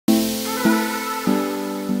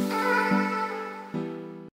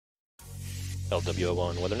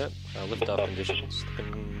LWO1 WeatherNet. Liftoff conditions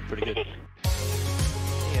looking pretty good.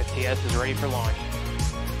 ESTS is ready for launch.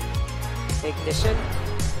 Ignition.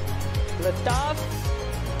 Liftoff.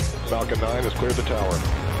 Falcon 9 has cleared the tower.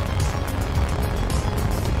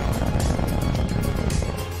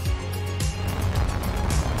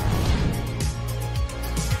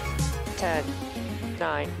 Ten,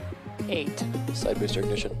 9, 8, Side booster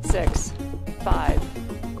ignition. 6, 5,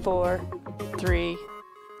 4, 3,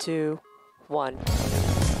 2, 1.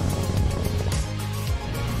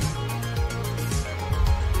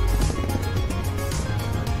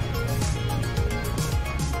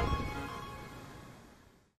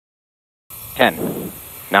 Ten,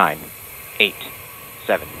 9, 8,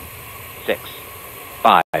 7, 6,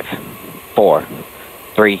 5, 4,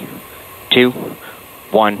 3, 2,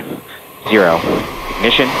 1, 0.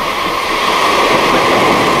 Ignition.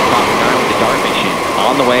 Falcon 9 with the DART mission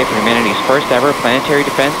on the way for humanity's first ever planetary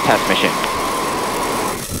defense test mission.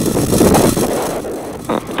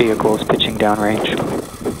 Vehicles pitching downrange.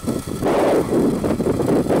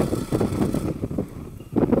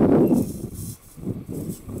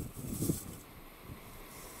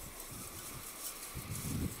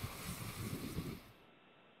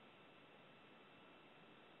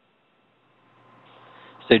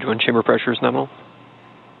 Stage 1 chamber pressure is nominal.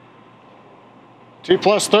 T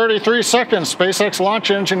plus 33 seconds. SpaceX launch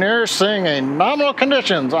engineers seeing a nominal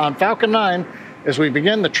conditions on Falcon 9 as we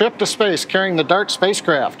begin the trip to space carrying the DART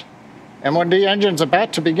spacecraft. M1D engines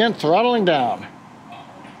about to begin throttling down.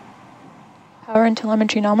 Power and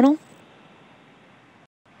telemetry nominal.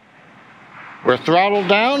 We're throttled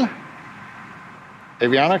down.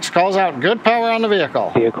 Avionics calls out good power on the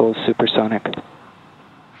vehicle. Vehicle supersonic.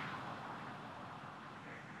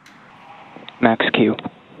 Max Q.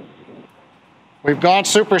 We've gone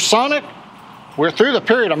supersonic. We're through the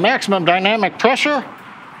period of maximum dynamic pressure.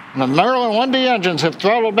 And the Merlin 1D engines have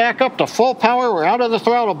throttled back up to full power. We're out of the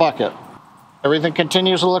throttle bucket. Everything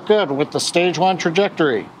continues to look good with the stage 1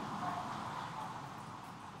 trajectory.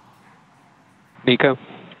 MECO.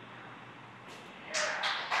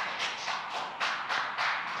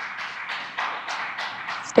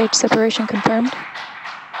 Stage separation confirmed.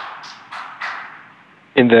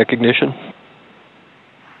 INVEC ignition.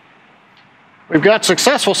 We've got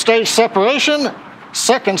successful stage separation.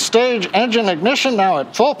 Second stage engine ignition now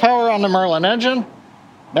at full power on the Merlin engine.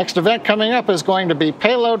 Next event coming up is going to be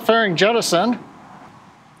payload fairing jettison.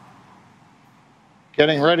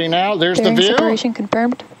 Getting ready now. There's Fairing the view separation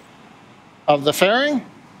confirmed. of the fairing.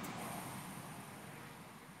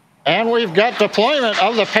 And we've got deployment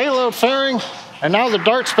of the payload fairing and now the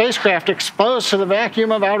DART spacecraft exposed to the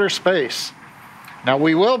vacuum of outer space. Now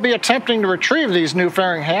we will be attempting to retrieve these new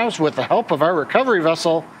fairing halves with the help of our recovery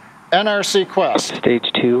vessel, NRC Quest. Stage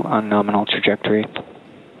 2 on nominal trajectory.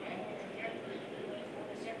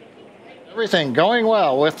 Everything going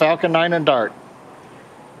well with Falcon 9 and DART.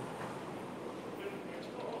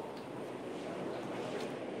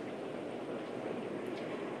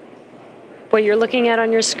 What you're looking at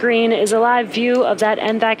on your screen is a live view of that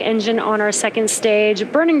MVAC engine on our second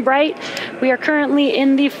stage, burning bright. We are currently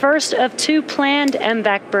in the first of 2 planned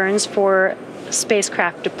MVAC burns for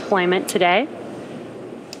spacecraft deployment today.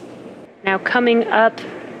 Now coming up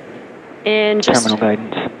in just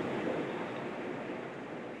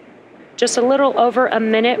a little over a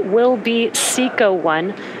minute will be SECO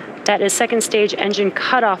 1. That is second stage engine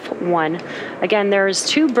cutoff 1. Again, there's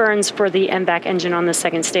 2 burns for the MVAC engine on the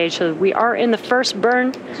second stage, so we are in the first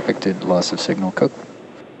burn. Expected loss of signal code.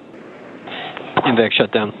 INVEC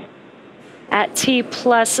shutdown. At T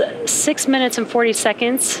plus 6 minutes and 40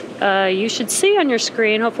 seconds, you should see on your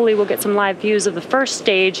screen, hopefully we'll get some live views of the first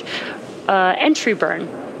stage entry burn.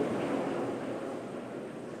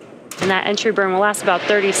 And that entry burn will last about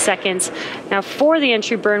 30 seconds. Now for the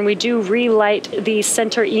entry burn, we do relight the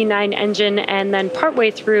center E9 engine, and then partway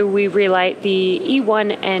through we relight the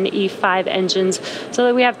E1 and E5 engines, so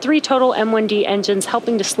that we have 3 total M1D engines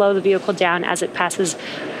helping to slow the vehicle down as it passes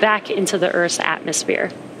back into the Earth's atmosphere.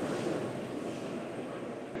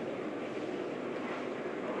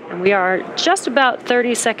 And we are just about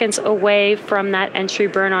 30 seconds away from that entry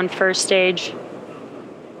burn on first stage.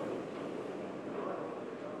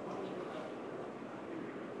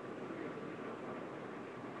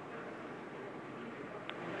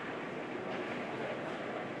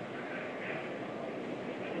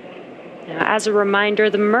 As a reminder,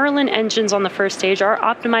 the Merlin engines on the first stage are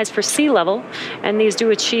optimized for sea level, and these do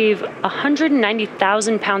achieve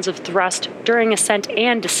 190,000 pounds of thrust during ascent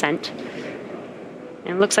and descent.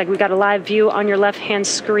 And it looks like we got a live view on your left-hand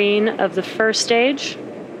screen of the first stage.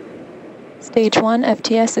 Stage 1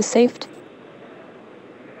 FTS is safed.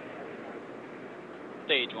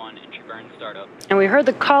 1, entry burn startup. And we heard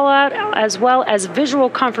the call out as well as visual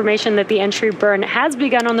confirmation that the entry burn has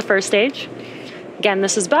begun on the first stage. Again,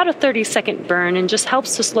 this is about a 30-second burn and just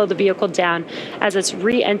helps to slow the vehicle down as it's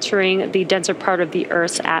re-entering the denser part of the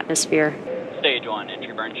Earth's atmosphere. Stage 1,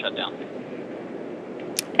 entry burn shut down.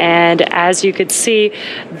 And as you could see,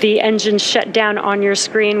 the engine shut down on your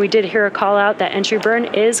screen. We did hear a call out that entry burn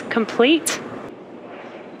is complete.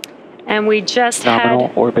 And we just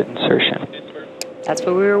Nominal orbit insertion. That's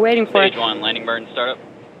what we were waiting for. Stage 1, landing burn startup.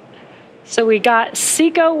 So we got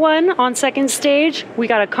SECO 1 on second stage. We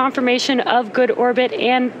got a confirmation of good orbit,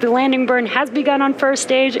 and the landing burn has begun on first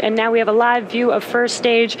stage. And now we have a live view of first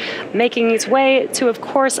stage making its way to, of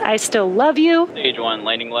course, I Still Love You. Stage 1,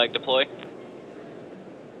 landing leg deploy.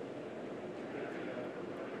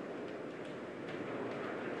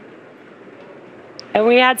 And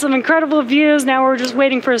we had some incredible views. Now we're just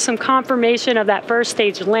waiting for some confirmation of that first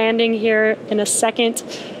stage landing here in a second.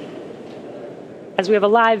 As we have a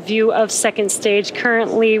live view of second stage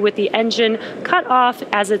currently with the engine cut off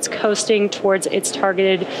as it's coasting towards its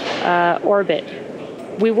targeted orbit.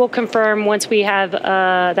 We will confirm once we have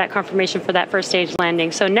that confirmation for that first stage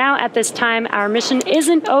landing. So now at this time, our mission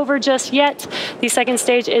isn't over just yet. The second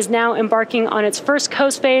stage is now embarking on its first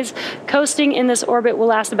coast phase. Coasting in this orbit will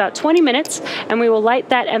last about 20 minutes, and we will light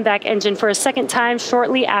that MVAC engine for a second time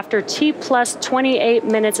shortly after T plus 28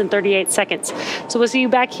 minutes and 38 seconds. So we'll see you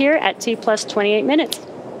back here at T plus 28 minutes.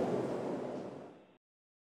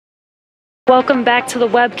 Welcome back to the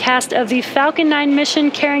webcast of the Falcon 9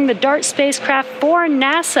 mission carrying the DART spacecraft for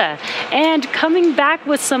NASA. And coming back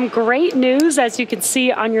with some great news, as you can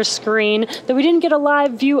see on your screen, that we didn't get a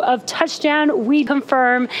live view of touchdown. We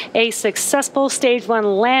confirm a successful stage 1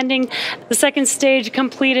 landing. The second stage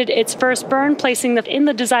completed its first burn, placing them in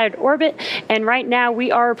the desired orbit. And right now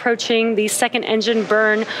we are approaching the second engine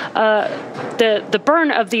burn, the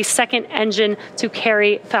burn of the second engine to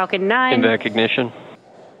carry Falcon 9. MVAC ignition.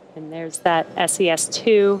 And there's that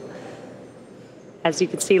SES2, as you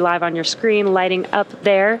can see live on your screen, lighting up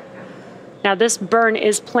there. Now this burn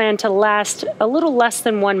is planned to last a little less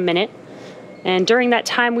than 1 minute. And during that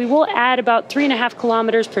time, we will add about 3.5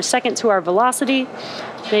 kilometers per second to our velocity.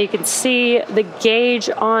 Now you can see the gauge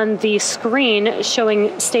on the screen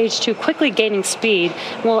showing stage 2 quickly gaining speed.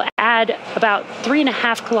 We'll add about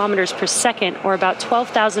 3.5 kilometers per second, or about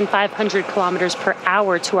 12,500 kilometers per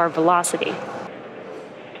hour to our velocity.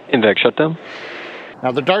 MVAC shutdown.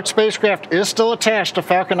 Now the DART spacecraft is still attached to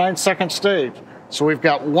Falcon 9's second stage, so we've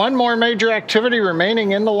got one more major activity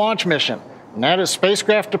remaining in the launch mission, and that is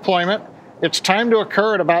spacecraft deployment. It's timed to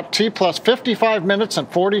occur at about T plus 55 minutes and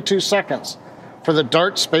 42 seconds for the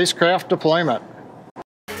DART spacecraft deployment.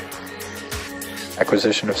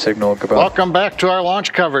 Acquisition of signal, goodbye. Welcome back to our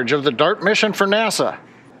launch coverage of the DART mission for NASA,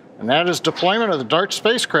 and that is deployment of the DART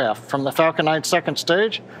spacecraft from the Falcon 9 second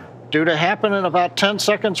stage, due to happen in about 10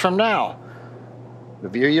 seconds from now. The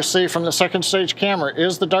view you see from the second stage camera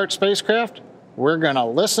is the DART spacecraft. We're going to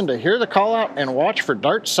listen to hear the call out and watch for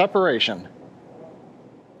DART separation.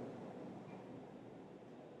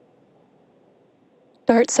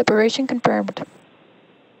 DART separation confirmed.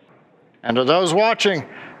 And to those watching,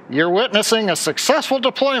 you're witnessing a successful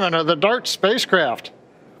deployment of the DART spacecraft.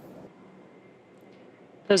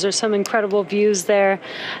 Those are some incredible views there.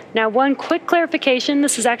 Now, one quick clarification.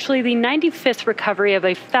 This is actually the 95th recovery of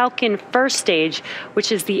a Falcon first stage,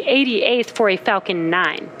 which is the 88th for a Falcon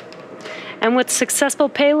 9. And with successful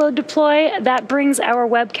payload deploy, that brings our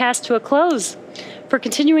webcast to a close. For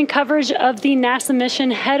continuing coverage of the NASA mission,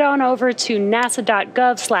 head on over to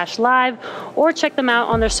nasa.gov/live or check them out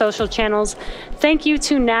on their social channels. Thank you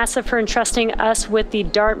to NASA for entrusting us with the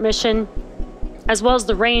DART mission, as well as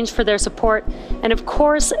the range for their support. And of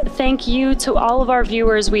course, thank you to all of our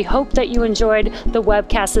viewers. We hope that you enjoyed the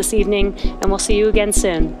webcast this evening, and we'll see you again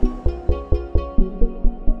soon.